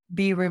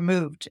 be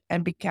removed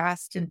and be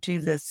cast into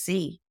the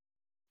sea,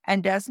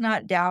 and does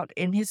not doubt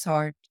in his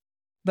heart,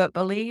 but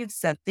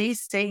believes that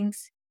these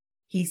things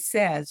he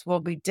says will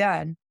be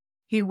done,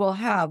 he will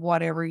have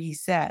whatever he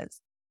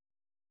says.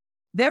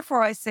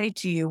 Therefore I say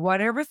to you,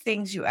 whatever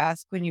things you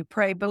ask when you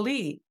pray,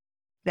 believe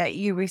that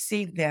you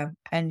receive them,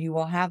 and you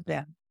will have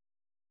them.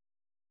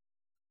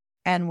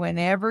 And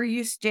whenever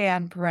you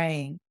stand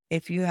praying,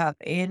 if you have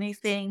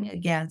anything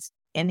against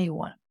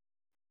anyone,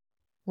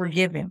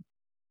 forgive him,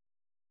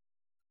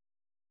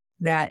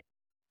 that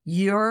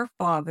your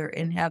Father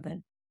in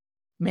heaven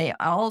may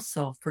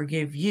also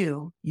forgive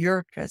you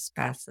your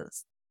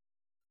trespasses.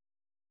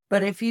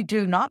 But if you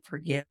do not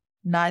forgive,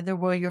 neither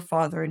will your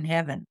Father in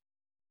heaven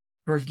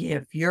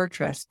forgive your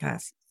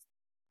trespasses.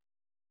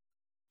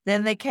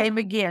 Then they came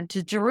again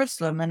to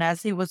Jerusalem, and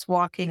as he was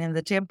walking in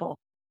the temple,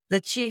 the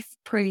chief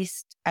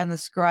priests and the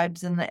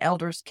scribes and the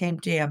elders came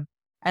to him,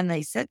 and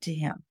they said to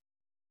him,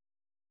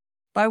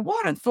 by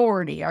what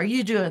authority are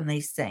you doing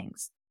these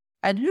things?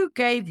 And who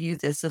gave you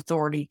this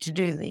authority to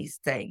do these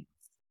things?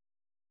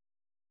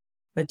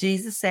 But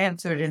Jesus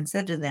answered and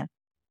said to them,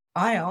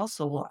 I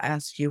also will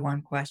ask you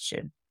one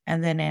question,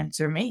 and then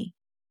answer me.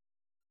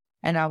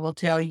 And I will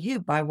tell you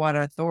by what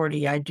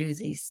authority I do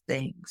these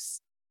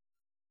things.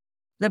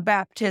 The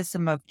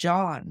baptism of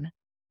John,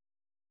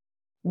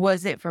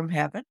 was it from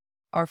heaven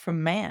or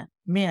from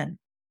men?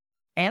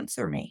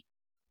 Answer me.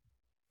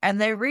 And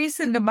they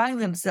reasoned among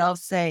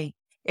themselves, saying,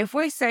 if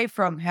we say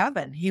from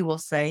heaven, he will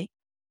say,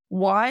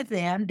 why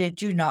then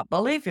did you not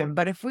believe him?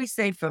 But if we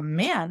say from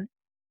men,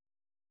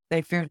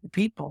 they feared the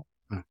people.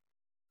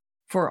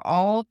 For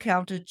all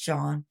counted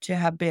John to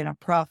have been a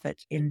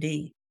prophet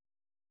indeed.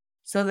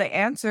 So they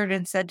answered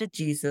and said to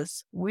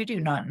Jesus, we do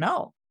not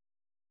know.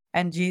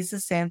 And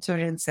Jesus answered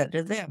and said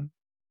to them,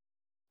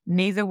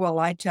 neither will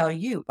I tell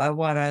you by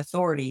what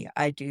authority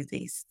I do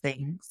these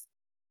things.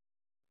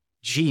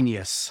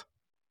 Genius.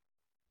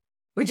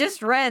 We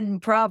just read in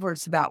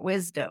Proverbs about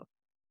wisdom.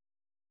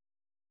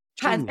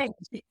 I think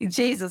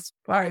Jesus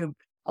probably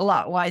a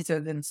lot wiser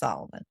than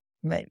Solomon,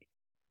 maybe.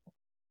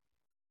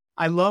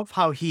 I love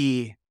how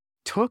he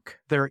took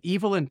their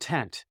evil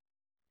intent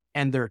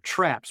and their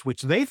traps,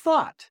 which they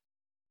thought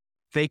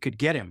they could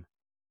get him.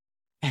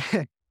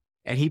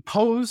 And he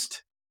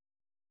posed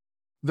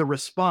the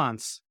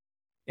response.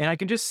 And I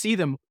can just see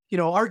them,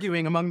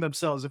 arguing among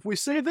themselves. If we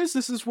say this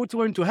is what's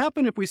going to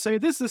happen. If we say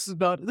this is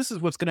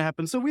what's going to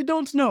happen. So we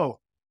don't know.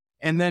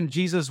 And then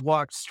Jesus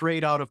walked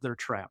straight out of their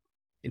trap.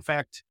 In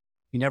fact,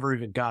 he never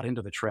even got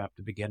into the trap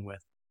to begin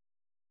with.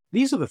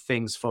 These are the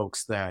things,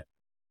 folks, that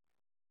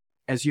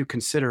as you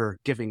consider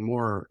giving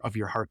more of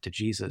your heart to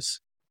Jesus,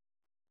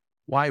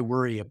 why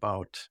worry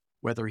about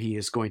whether he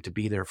is going to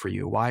be there for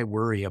you? Why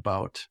worry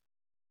about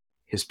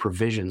his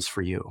provisions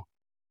for you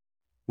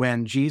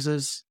when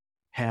Jesus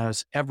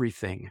has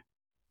everything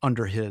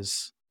under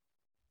his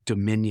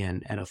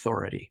dominion and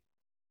authority?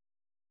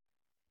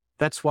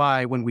 That's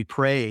why when we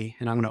pray,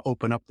 and I'm going to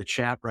open up the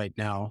chat right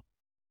now,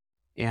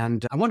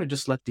 and I want to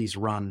just let these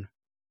run.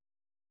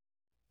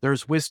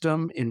 There's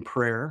wisdom in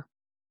prayer.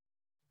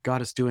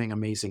 God is doing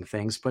amazing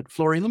things. But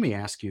Flori, let me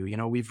ask you,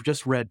 we've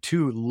just read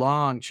 2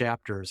 long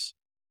chapters.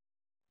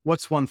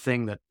 What's one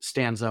thing that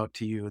stands out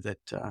to you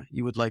that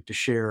you would like to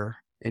share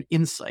an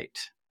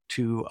insight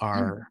to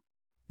our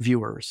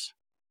viewers?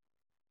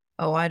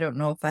 Oh, I don't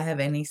know if I have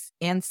any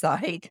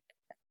insight.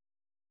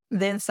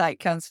 The insight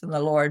comes from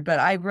the Lord, but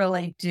I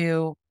really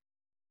do.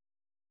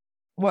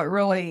 What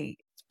really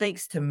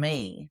speaks to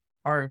me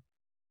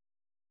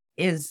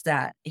is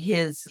that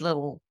his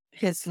little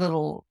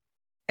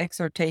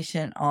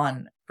exhortation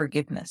on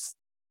forgiveness.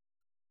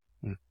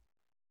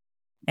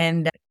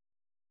 And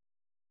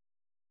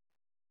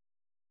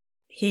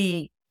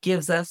he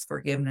gives us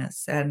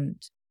forgiveness, and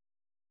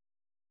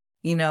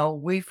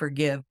we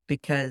forgive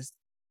because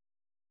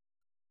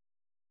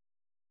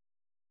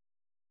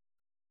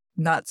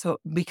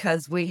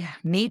we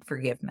need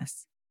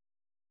forgiveness.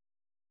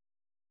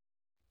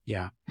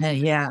 Yeah.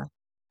 Yeah.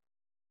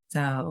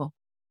 So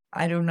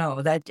I don't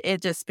know, that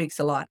it just speaks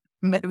a lot.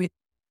 Maybe.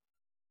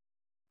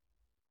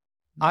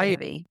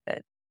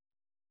 But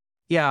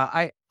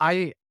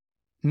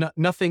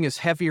nothing is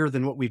heavier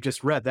than what we've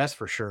just read. That's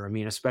for sure. I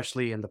mean,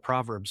 especially in the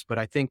Proverbs, but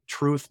I think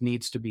truth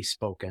needs to be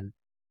spoken.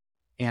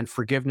 And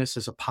forgiveness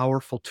is a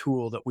powerful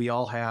tool that we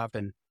all have.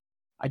 And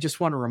I just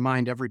want to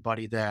remind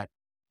everybody that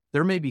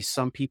there may be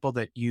some people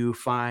that you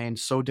find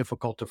so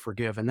difficult to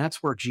forgive, and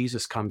that's where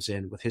Jesus comes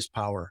in with his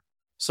power.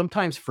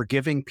 Sometimes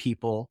forgiving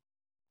people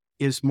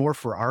is more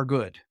for our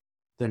good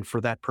than for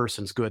that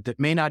person's good that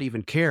may not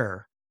even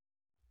care.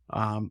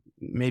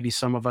 Maybe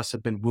some of us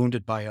have been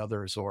wounded by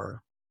others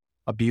or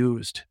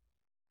abused,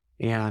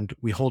 and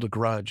we hold a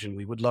grudge and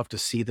we would love to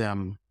see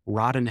them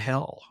rot in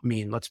hell. I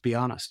mean, let's be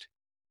honest.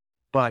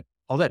 But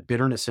all that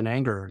bitterness and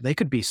anger, they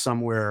could be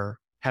somewhere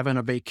having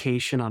a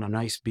vacation on a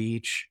nice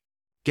beach,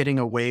 getting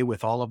away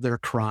with all of their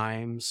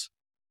crimes.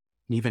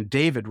 And even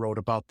David wrote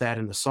about that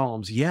in the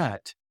Psalms.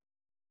 Yet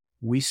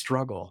we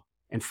struggle.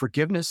 And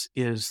forgiveness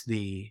is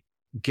the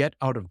get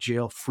out of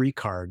jail free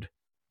card.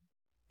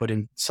 But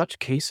in such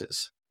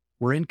cases,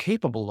 we're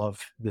incapable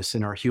of this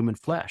in our human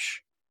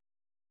flesh.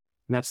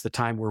 And that's the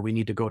time where we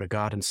need to go to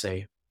God and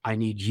say, I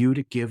need you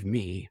to give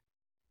me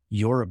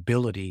your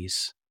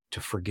abilities to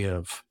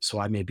forgive so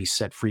I may be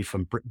set free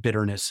from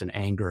bitterness and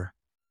anger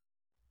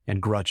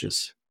and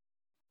grudges.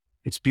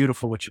 It's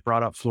beautiful what you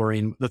brought up,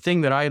 Florine. The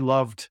thing that I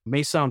loved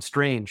may sound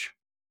strange,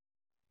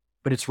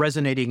 but it's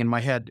resonating in my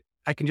head.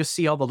 I can just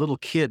see all the little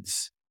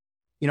kids.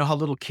 You know how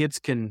little kids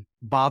can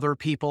bother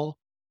people,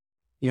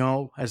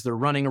 as they're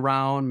running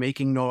around,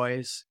 making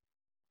noise.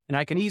 And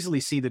I can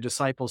easily see the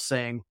disciples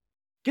saying,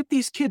 get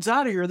these kids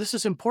out of here. This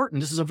is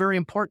important. This is a very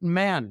important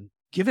man.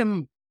 Give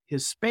him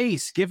his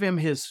space. Give him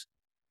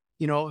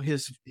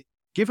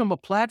give him a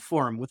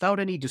platform without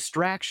any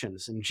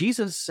distractions. And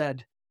Jesus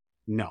said,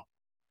 no.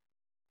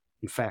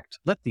 In fact,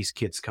 let these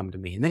kids come to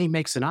me. And then he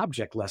makes an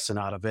object lesson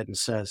out of it and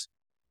says,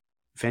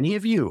 if any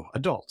of you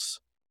adults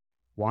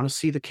want to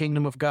see the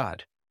kingdom of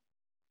God,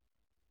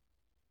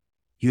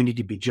 you need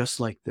to be just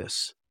like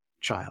this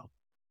child.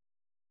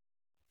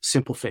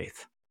 Simple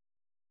faith.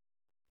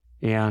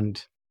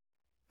 And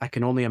I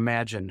can only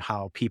imagine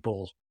how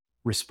people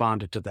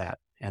responded to that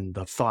and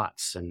the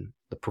thoughts and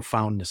the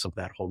profoundness of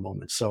that whole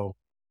moment. So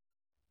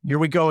here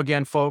we go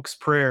again, folks.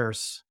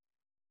 Prayers.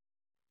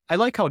 I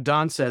like how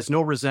Don says,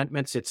 no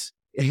resentments.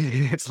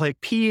 It's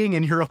like peeing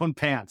in your own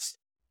pants.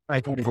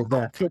 I think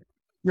that.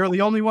 You're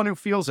the only one who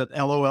feels it.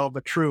 LOL,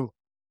 but true.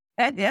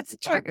 That's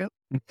true.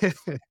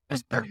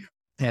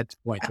 Had to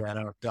point that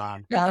out,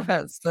 Don. Yeah,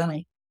 that's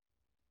funny.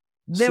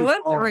 There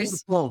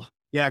was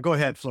Yeah, go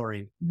ahead,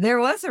 Florine. There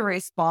was a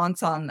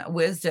response on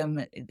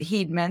wisdom.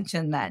 He'd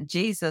mentioned that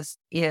Jesus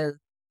is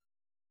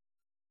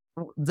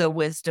the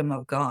wisdom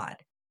of God.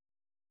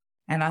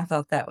 And I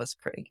thought that was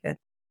pretty good.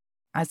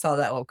 I saw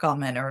that little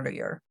comment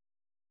earlier.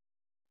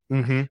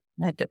 Mm-hmm.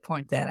 I had to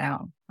point that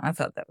out. I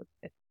thought that was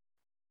good.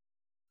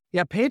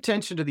 Yeah, pay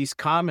attention to these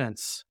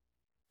comments.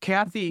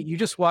 Kathy, you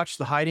just watched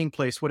The Hiding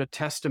Place. What a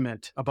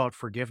testament about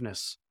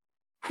forgiveness.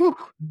 Whew.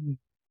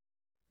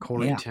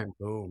 Corrie ten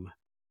Boom.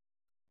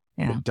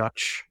 Yeah. The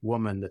Dutch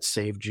woman that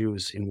saved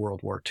Jews in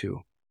World War II.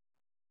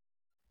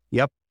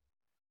 Yep.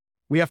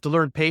 We have to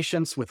learn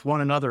patience with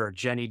one another,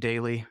 Jenny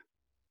Daly.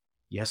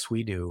 Yes,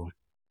 we do.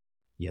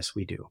 Yes,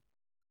 we do.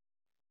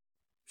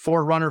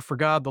 Forerunner for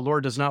God, the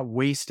Lord does not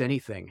waste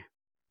anything.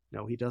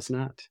 No, he does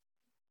not.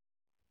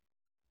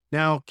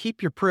 Now,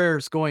 keep your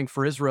prayers going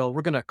for Israel.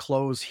 We're going to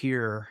close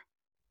here.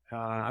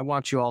 I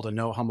want you all to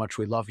know how much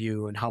we love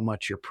you and how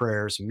much your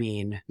prayers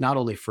mean, not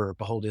only for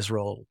Behold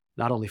Israel,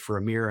 not only for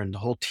Amir and the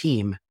whole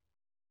team,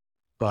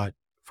 but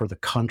for the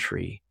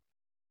country.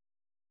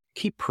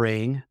 Keep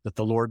praying that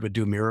the Lord would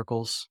do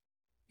miracles,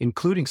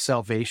 including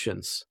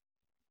salvations.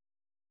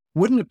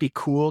 Wouldn't it be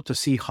cool to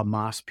see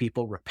Hamas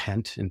people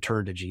repent and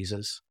turn to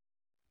Jesus?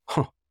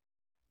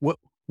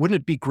 Wouldn't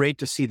it be great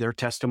to see their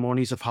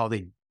testimonies of how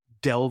they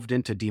delved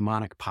into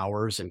demonic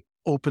powers and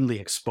openly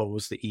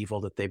exposed the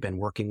evil that they've been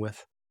working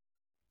with?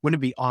 Wouldn't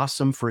it be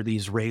awesome for the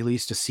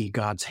Israelis to see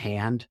God's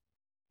hand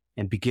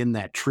and begin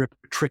that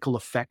trickle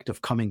effect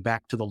of coming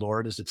back to the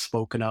Lord as it's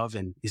spoken of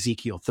in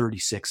Ezekiel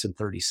 36 and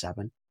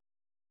 37?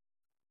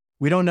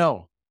 We don't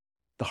know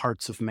the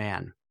hearts of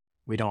man.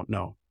 We don't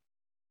know.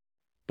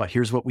 But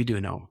here's what we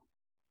do know.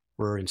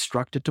 We're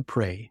instructed to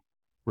pray.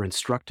 We're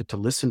instructed to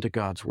listen to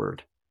God's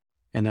word.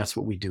 And that's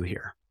what we do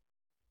here.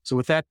 So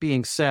with that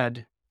being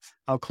said,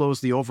 I'll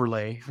close the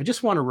overlay. I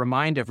just want to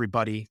remind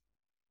everybody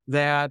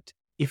that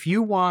if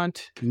you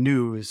want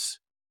news,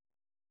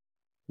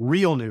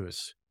 real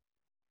news,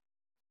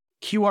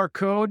 QR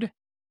code,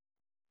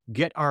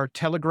 get our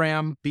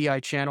Telegram BI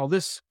channel.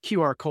 This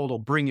QR code will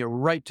bring you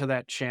right to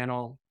that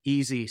channel.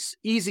 Easy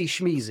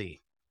schmeezy.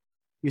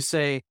 You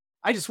say,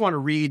 I just want to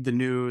read the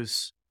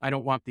news. I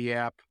don't want the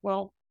app.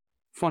 Well,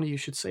 funny you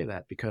should say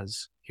that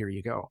because here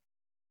you go.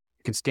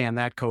 You can scan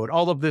that code.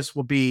 All of this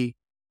will be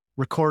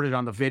recorded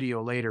on the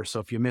video later. So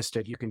if you missed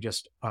it, you can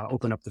just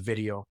open up the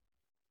video.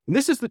 And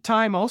this is the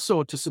time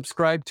also to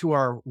subscribe to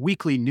our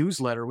weekly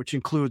newsletter, which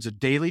includes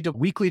a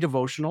weekly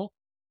devotional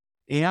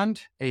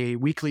and a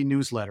weekly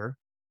newsletter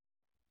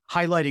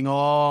highlighting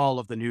all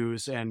of the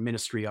news and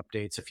ministry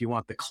updates if you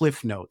want the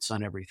cliff notes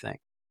on everything.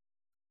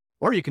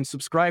 Or you can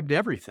subscribe to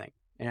everything,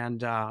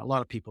 and a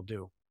lot of people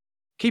do.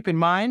 Keep in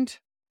mind,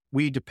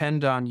 we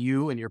depend on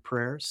you and your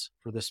prayers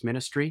for this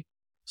ministry.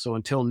 So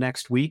until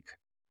next week,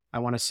 I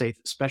want to say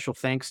special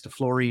thanks to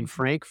Florrie and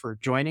Frank for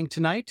joining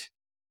tonight.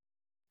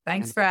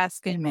 Thanks for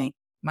asking me.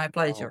 My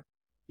pleasure.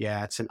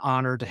 Yeah, it's an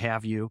honor to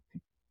have you.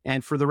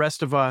 And for the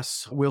rest of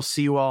us, we'll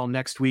see you all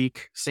next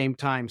week, same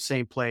time,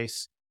 same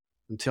place.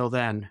 Until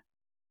then,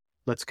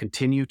 let's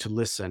continue to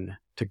listen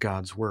to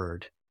God's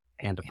word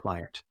and apply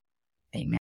it. Amen.